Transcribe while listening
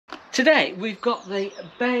Today we've got the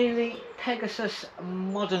Bailey Pegasus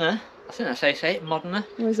Modena. I think that's how you say it, Modena.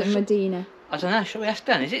 Or is it Modena? I don't know, shall we ask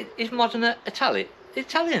Dan? Is Modena Italian?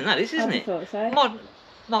 Italian that is, isn't it? I thought so.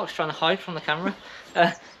 Mark's trying to hide from the camera.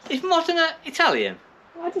 Is Modena Italian?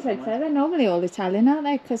 Well, I just said so. They're normally all Italian, aren't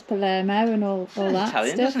they? Because Palermo and all that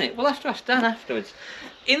Italian, stuff. doesn't it? We'll have to ask Dan afterwards.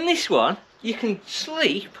 In this one, you can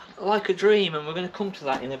sleep like a dream, and we're going to come to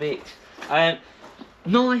that in a bit.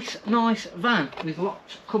 Nice van with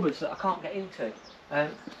locked cupboards that I can't get into.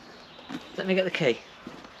 Let me get the key.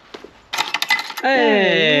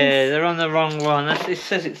 Hey, they're on the wrong one. It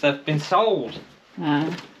says they've been sold.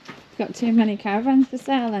 Ah, got too many caravans for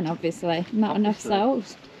sale then, obviously. Not enough sold.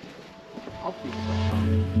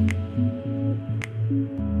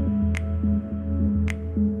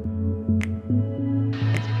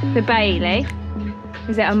 The Bailey.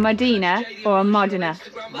 Is it a Modena or a Modena?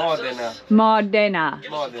 Modena. Modena.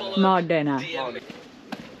 Modena. Modena.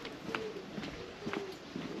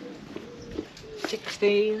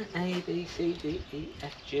 16 A B C D E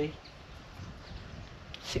F G.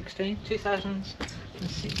 16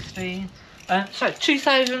 2016. So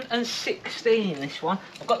 2016 this one.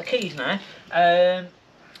 I've got the keys now.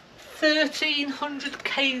 1300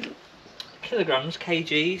 kilograms,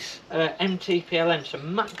 kgs, MTPLM, so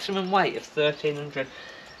maximum weight of 1300.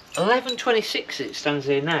 1126 it stands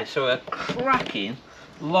here now, so a cracking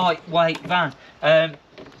lightweight van. Now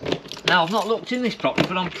I've not looked in this properly,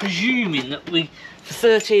 but I'm presuming that for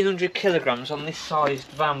 1300 kilograms on this sized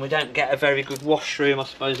van we don't get a very good washroom. I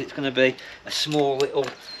suppose it's going to be a small little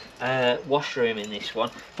washroom in this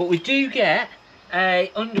one, but we do get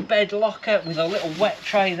a underbed locker with a little wet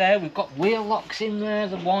tray there. We've got wheel locks in there,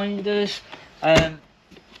 the winders. I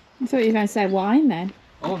thought you were going to say wine then.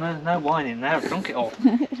 Oh no wine in there, I've drunk it all.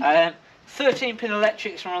 13-pin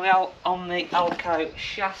electrics on the Alco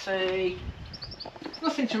chassis.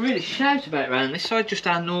 Nothing to really shout about around this side, just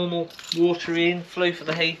our normal water in, flue for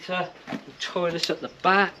the heater, the toilet at the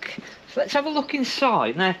back. So let's have a look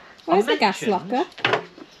inside. Now, where's the gas locker?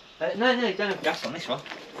 No, you don't have gas on this one.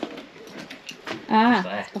 Ah,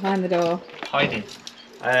 it's behind the door. Hiding.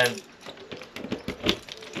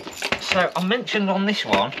 So I mentioned on this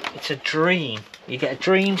one, it's a dream. You get a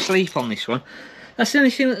dream sleep on this one. That's the only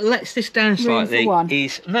thing that lets this down slightly. Room for one.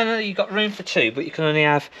 Is no, you've got room for two, but you can only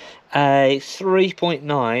have a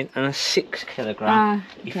 3.9 and a 6 kilogram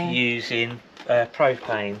if you're using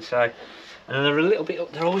propane. So, and they're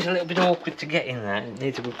always a little bit awkward to get in there. It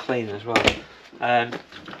needs a good clean as well.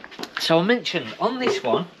 So I mentioned on this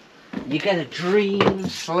one, you get a dream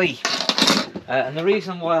sleep. And the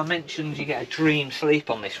reason why I mentioned you get a dream sleep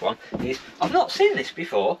on this one is I've not seen this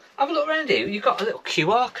before. Have a look around here. You've got a little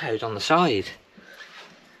QR code on the side.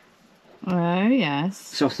 Oh yes.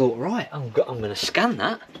 So I thought, right, I'm going to scan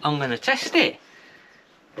that. I'm going to test it.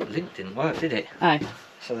 But the link didn't work, did it? Oh.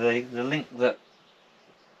 So the link that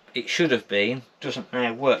it should have been doesn't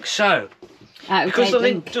now work. So because the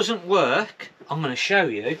link doesn't work, I'm going to show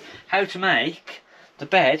you how to make the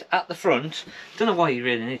bed at the front. Don't know why you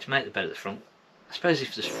really need to make the bed at the front. I suppose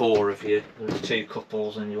if there's 4 of you, there's 2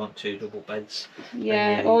 couples and you want 2 double beds.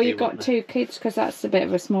 Yeah, or you've got 2 kids, because that's a bit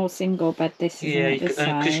of a small single bed, this isn't it?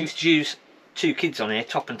 Because you could use 2 kids on here,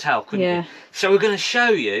 top and tail, couldn't you? So we're going to show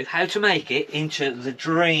you how to make it into the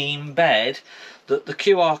dream bed that the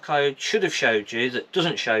QR code should have showed you, that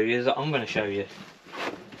doesn't show you, that I'm going to show you.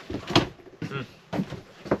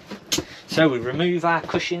 So we remove our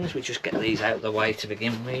cushions, we just get these out of the way to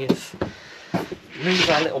begin with. Remove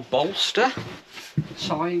our little bolster,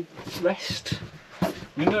 side rest.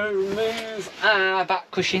 Remove our back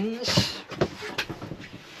cushions.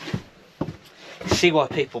 See why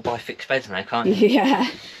people buy fixed beds now, can't you? Yeah.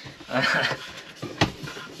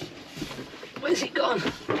 Where's it gone?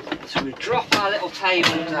 So we drop our little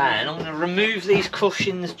table down. I'm going to remove these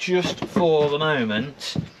cushions just for the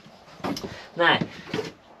moment. Now,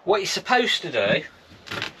 what you're supposed to do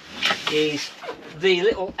is the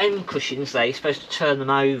little end cushions there, you're supposed to turn them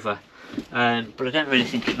over, but I don't really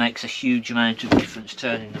think it makes a huge amount of difference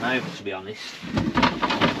turning them over, to be honest. So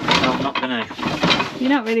I'm not going to. You're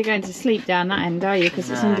not really going to sleep down that end, are you? Because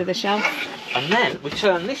it's under the shelf. And then we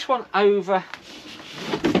turn this one over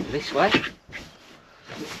this way.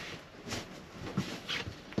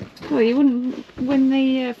 Well, you wouldn't win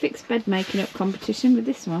the fixed bed making up competition with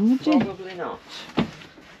this one, would you? Probably not.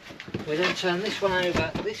 We then turn this one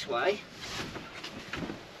over this way.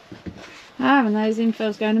 Ah, and those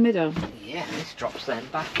infills go in the middle. Yeah, this drops then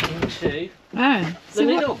back into the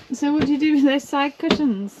middle. So what do you do with those side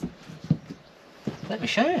cushions? Let me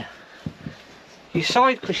show you. Your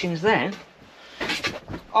side cushions then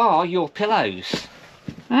are your pillows.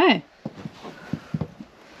 Oh.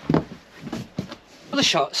 the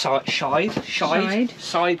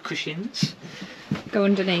side cushions Go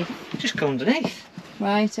underneath. just go underneath.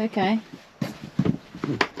 Right, okay.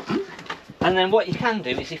 And then what you can do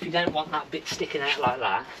is, if you don't want that bit sticking out like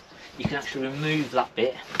that, you can actually remove that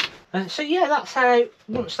bit. So yeah, that's how,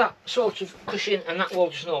 once that sort of cushion and that will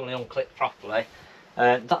just normally unclip properly,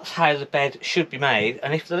 that's how the bed should be made.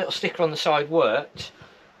 And if the little sticker on the side worked,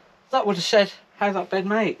 that would have said how that bed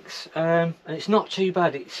makes. And it's not too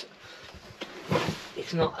bad. It's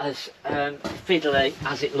not as fiddly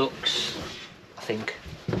as it looks, I think.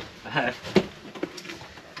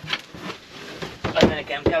 And then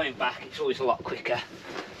again, going back, it's always a lot quicker.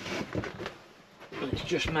 And it's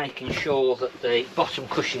just making sure that the bottom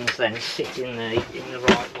cushions then sit in the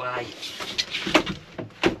right way.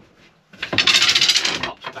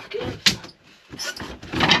 Pops back in.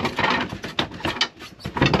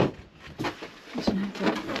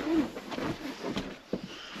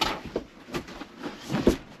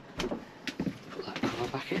 Put that cover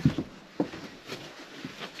back in.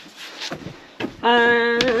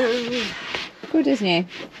 And Good, isn't it?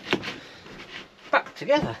 back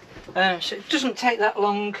together. So it doesn't take that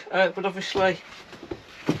long, but obviously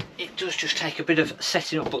it does just take a bit of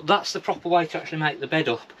setting up, but that's the proper way to actually make the bed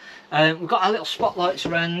up. We've got our little spotlights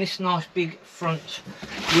around this nice big front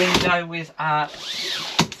window with our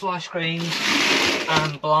fly screens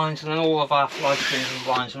and blinds, and then all of our fly screens and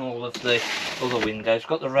blinds and all of the other windows. We've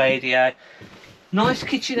got the radio. Nice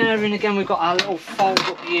kitchen area, and again we've got our little fold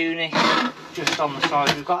up unit just on the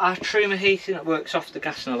side. We've got our Truma heating that works off the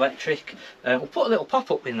gas and electric. We'll put a little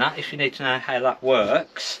pop up in that if you need to know how that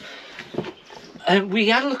works. We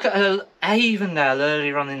had a look at a Avondale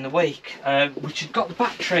earlier on in the week, which had got the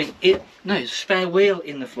battery, no, it's a spare wheel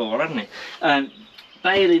in the floor, hadn't it?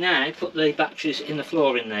 Bailey now put the batteries in the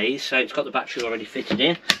floor in these, so it's got the battery already fitted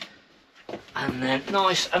in. And then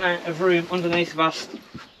nice amount of room underneath of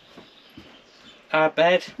our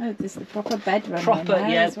bed. Oh, there's the proper bed running Proper, in there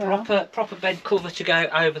yeah, as well. proper bed cover to go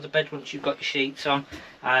over the bed once you've got your sheets on.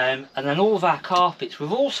 And then all of our carpets.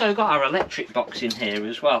 We've also got our electric box in here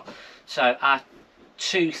as well. So our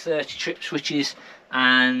 230 trip switches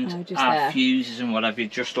and our there. fuses and whatever,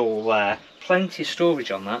 just all there. Plenty of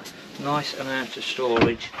storage on that. Nice amount of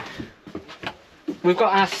storage. We've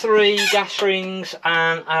got our 3 gas rings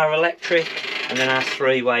and our electric, and then our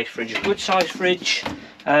 3-way fridge. Good size fridge.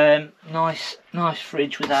 Nice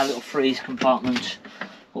fridge with our little freeze compartment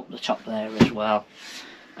up the top there as well.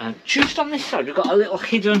 Just on this side we've got a little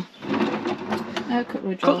hidden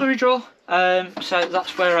cutlery drawer. So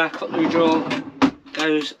that's where our cutlery drawer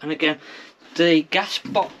goes, and again the gas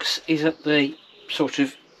box is at the sort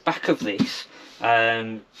of back of this,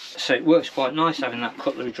 so it works quite nice having that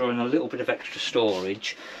cutlery drawer and a little bit of extra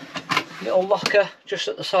storage. Little locker just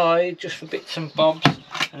at the side, just for bits and bobs.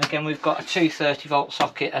 And again we've got a 230 volt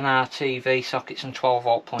socket and our TV sockets and 12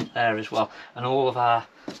 volt point there as well, and all of our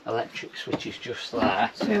electric switches just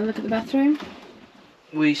there. Shall we have a look at the bathroom?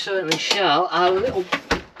 We certainly shall. Our little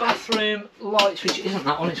bathroom light switch isn't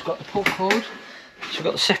that one, it's got the pull cord. So we've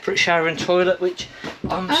got the separate shower and toilet, which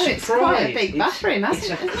I'm surprised. It's quite a big bathroom, It's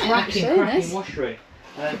hasn't a it? cracking washroom.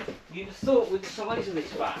 You'd have thought with the size of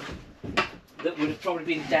this van that would have probably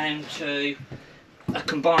been down to a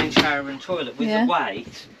combined shower and toilet. With the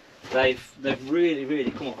weight, they've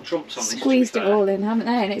really come up trumps on this. Squeezed it all in, haven't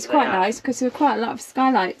they? And it's quite nice because there are quite a lot of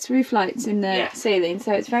skylights, roof lights in the ceiling,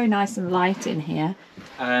 so it's very nice and light in here.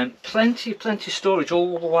 Plenty of storage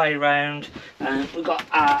all the way around. We've got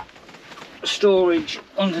our storage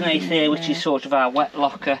underneath here, which is sort of our wet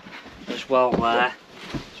locker as well there.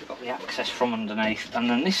 The access from underneath, and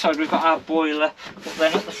then this side we've got our boiler, but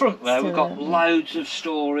then at the front there we've got loads of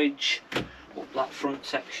storage up that front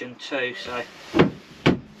section too. So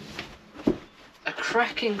a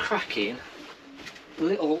cracking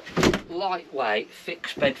little lightweight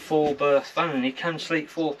fixed bed 4-berth van, and you can sleep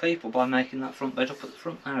 4 people by making that front bed up at the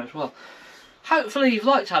front there as well. Hopefully you've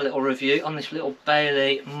liked our little review on this little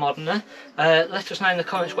Bailey Moderna. Let us know in the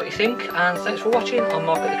comments what you think, and thanks for watching on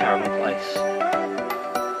Mark at the Caravan Place.